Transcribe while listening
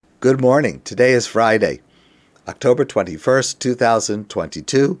Good morning. Today is Friday, October 21st,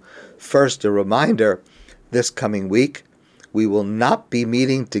 2022. First, a reminder, this coming week, we will not be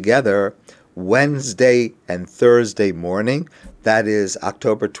meeting together Wednesday and Thursday morning. That is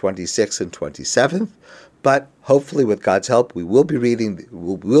October 26th and 27th. But hopefully, with God's help, we will be meeting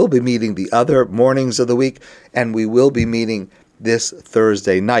the other mornings of the week, and we will be meeting this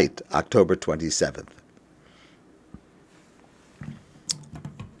Thursday night, October 27th.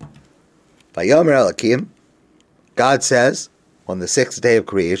 Vayomer Elokim, God says, on the sixth day of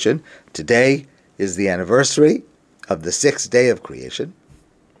creation, today is the anniversary of the sixth day of creation.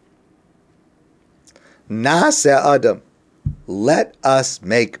 Na'aseh Adam, let us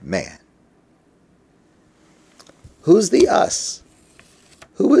make man. Who's the us?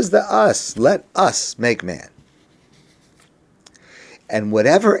 Who is the us? Let us make man. And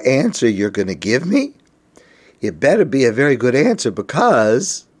whatever answer you're going to give me, it better be a very good answer,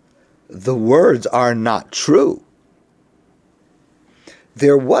 because the words are not true.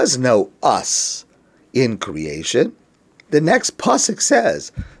 There was no us in creation. The next pasuk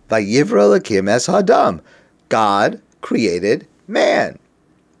says, Vayivra Elokim es Hadam. God created man.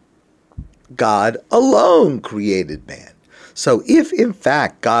 God alone created man. So if in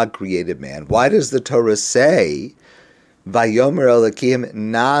fact God created man, why does the Torah say, Vayomer Elokim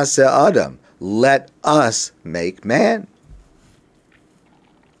na'aseh Adam, let us make man?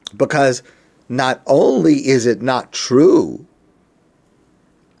 Because not only is it not true,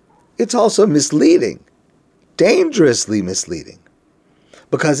 it's also misleading, dangerously misleading,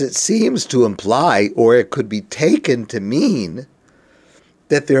 because it seems to imply, or it could be taken to mean,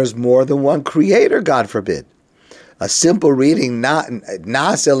 that there's more than one creator, God forbid. A simple reading, Na'aseh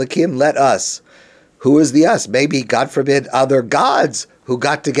Elokim, let us. Who is the us? Maybe, God forbid, other gods who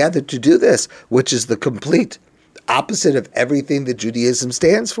got together to do this, which is the complete opposite of everything that Judaism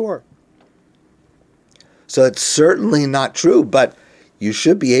stands for. So it's certainly not true, but you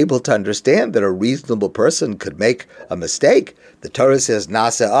should be able to understand that a reasonable person could make a mistake. The Torah says,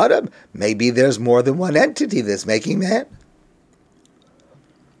 Na'aseh Adam, maybe there's more than one entity that's making man.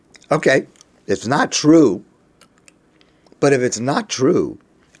 Okay, it's not true, but if it's not true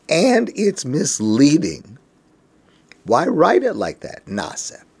and it's misleading, why write it like that,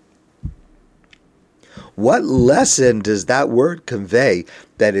 Na'aseh? What lesson does that word convey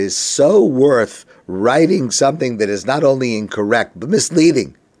that is so worth writing something that is not only incorrect, but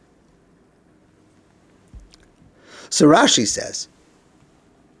misleading? So Rashi says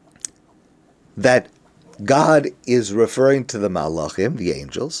that God is referring to the Malachim, the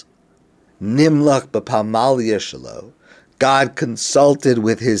angels. Nimlach b'pamalia shelo. God consulted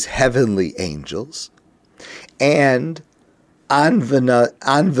with his heavenly angels. And we learn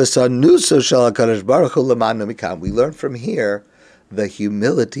from here the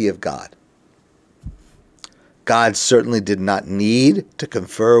humility of God. God certainly did not need to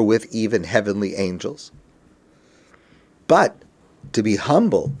confer with even heavenly angels, but to be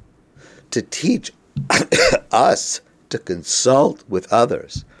humble, to teach us to consult with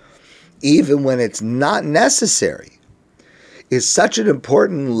others, even when it's not necessary, is such an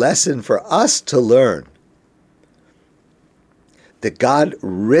important lesson for us to learn, that God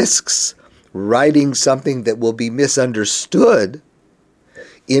risks writing something that will be misunderstood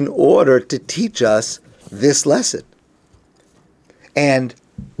in order to teach us this lesson. And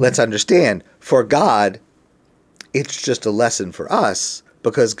let's understand, for God, it's just a lesson for us,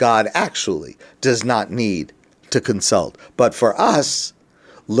 because God actually does not need to consult. But for us,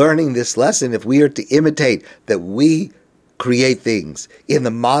 learning this lesson, if we are to imitate that we create things in the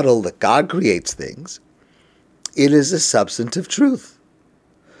model that God creates things, it is a substantive truth.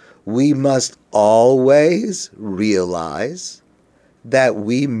 We must always realize that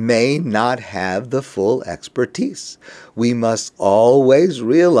we may not have the full expertise. We must always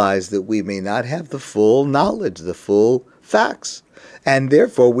realize that we may not have the full knowledge, the full facts. And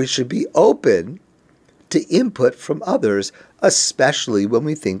therefore, we should be open to input from others, especially when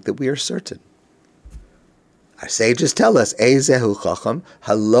we think that we are certain. Our sages tell us, Ezehu chacham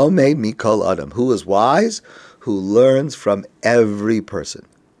halomei mikol adam. Who is wise? Who learns from every person.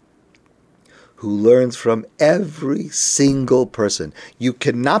 Who learns from every single person. You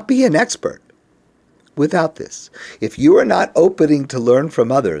cannot be an expert without this. If you are not opening to learn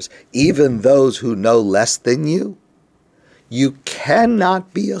from others, even those who know less than you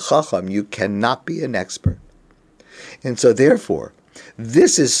cannot be a chacham. You cannot be an expert. And so therefore,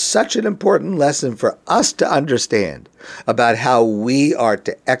 this is such an important lesson for us to understand about how we are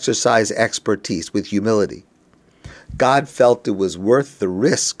to exercise expertise with humility. God felt it was worth the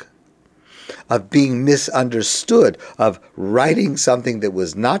risk of being misunderstood, of writing something that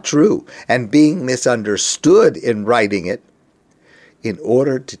was not true and being misunderstood in writing it in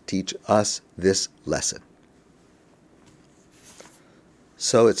order to teach us this lesson.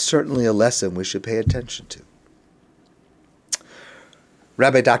 So it's certainly a lesson we should pay attention to.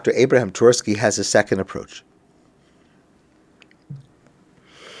 Rabbi Dr. Abraham Twersky has a second approach.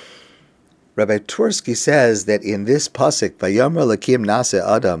 Rabbi Twersky says that in this pasuk, Vayomer Elokim Nase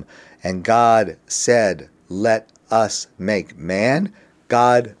Adam, and God said, let us make man,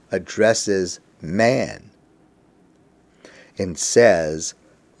 God addresses man and says,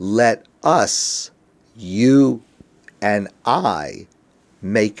 let us, you and I,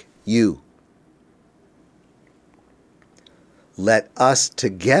 make you. Let us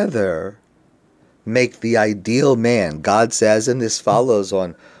together make the ideal man. God says, and this follows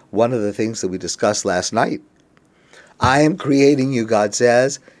on one of the things that we discussed last night. I am creating you, God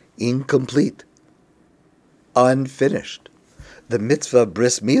says, incomplete, unfinished. The mitzvah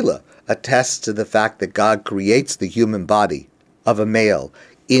bris milah attests to the fact that God creates the human body of a male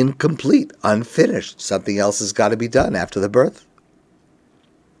incomplete, unfinished. Something else has got to be done after the birth.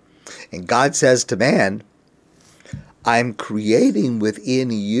 And God says to man, I'm creating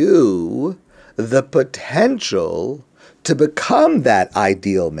within you the potential to become that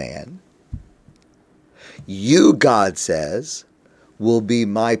ideal man. You, God says, will be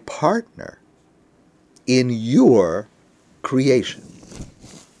my partner in your creation.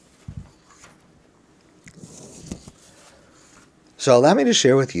 So allow me to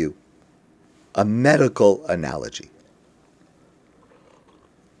share with you a medical analogy.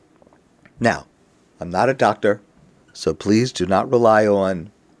 Now, I'm not a doctor, so please do not rely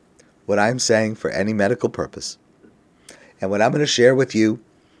on what I'm saying for any medical purpose. And what I'm going to share with you,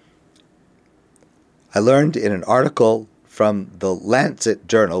 I learned in an article from the Lancet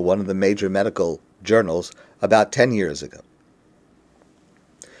Journal, one of the major medical journals, about 10 years ago.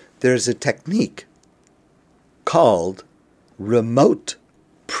 There's a technique called remote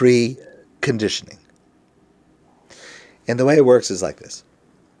preconditioning. And the way it works is like this.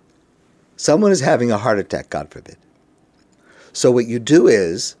 Someone is having a heart attack, God forbid. So what you do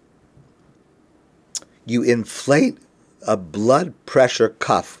is you inflate a blood pressure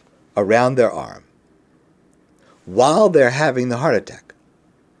cuff around their arm while they're having the heart attack.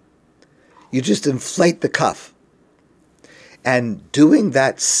 You just inflate the cuff. And doing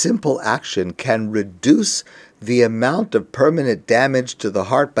that simple action can reduce the amount of permanent damage to the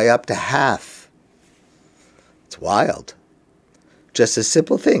heart by up to half. It's wild. Just a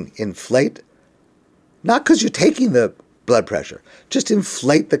simple thing. Inflate, not because you're taking the blood pressure, just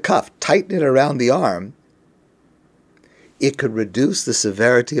inflate the cuff, tighten it around the arm. It could reduce the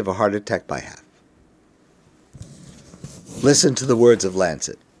severity of a heart attack by half. Listen to the words of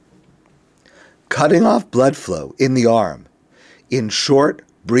Lancet. Cutting off blood flow in the arm in short,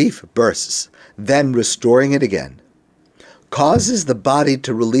 brief bursts, then restoring it again, causes the body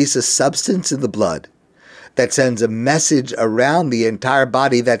to release a substance in the blood that sends a message around the entire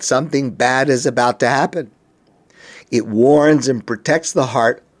body that something bad is about to happen. It warns and protects the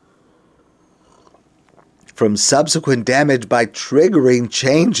heart from subsequent damage by triggering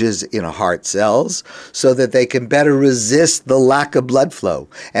changes in heart cells so that they can better resist the lack of blood flow.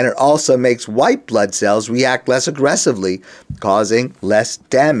 And it also makes white blood cells react less aggressively, causing less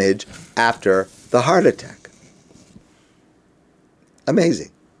damage after the heart attack.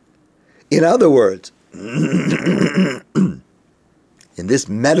 Amazing. In other words, in this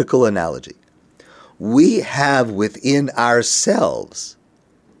medical analogy, we have within ourselves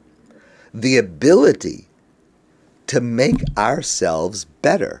the ability to make ourselves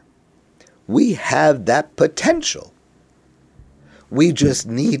better. We have that potential. We just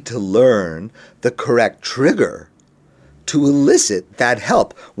need to learn the correct trigger to elicit that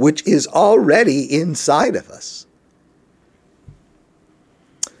help, which is already inside of us.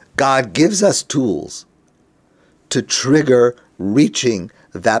 God gives us tools to trigger reaching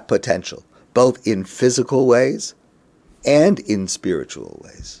that potential, both in physical ways and in spiritual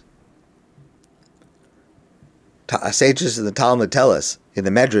ways. Sages in the Talmud tell us, in the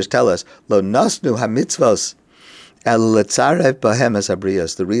Medrash tell us, Lo nasnu hamitzvos el letzarev bahem es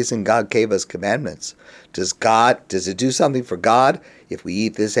habriyos. The reason God gave us commandments. Does it do something for God if we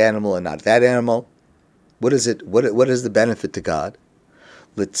eat this animal and not that animal? What is it? What is the benefit to God?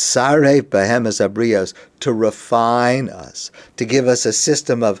 Letzarev bahem es habriyos, to refine us, to give us a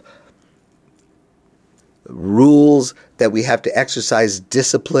system of rules that we have to exercise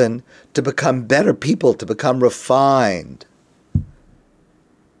discipline to become better people, to become refined,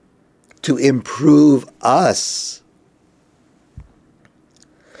 to improve us.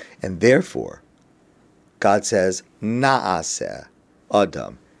 And therefore, God says, Na'aseh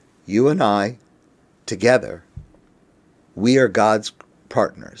Adam, you and I, together, we are God's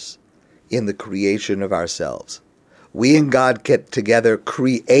partners in the creation of ourselves. We and God get together,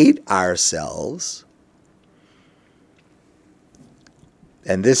 create ourselves.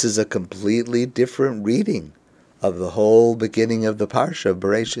 And this is a completely different reading of the whole beginning of the Parsha of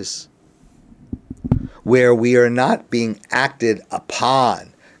Bereshis, where we are not being acted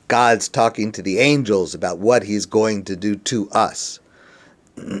upon. God's talking to the angels about what he's going to do to us.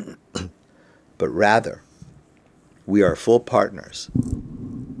 But rather, we are full partners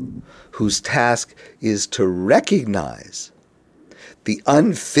whose task is to recognize the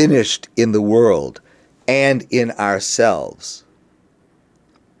unfinished in the world and in ourselves,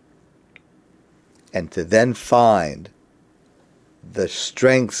 and to then find the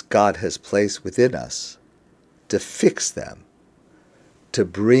strengths God has placed within us to fix them, to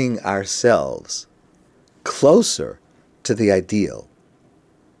bring ourselves closer to the ideal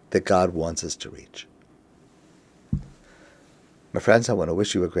that God wants us to reach. My friends, I want to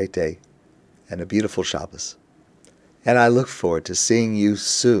wish you a great day and a beautiful Shabbos. And I look forward to seeing you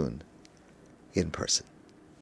soon in person.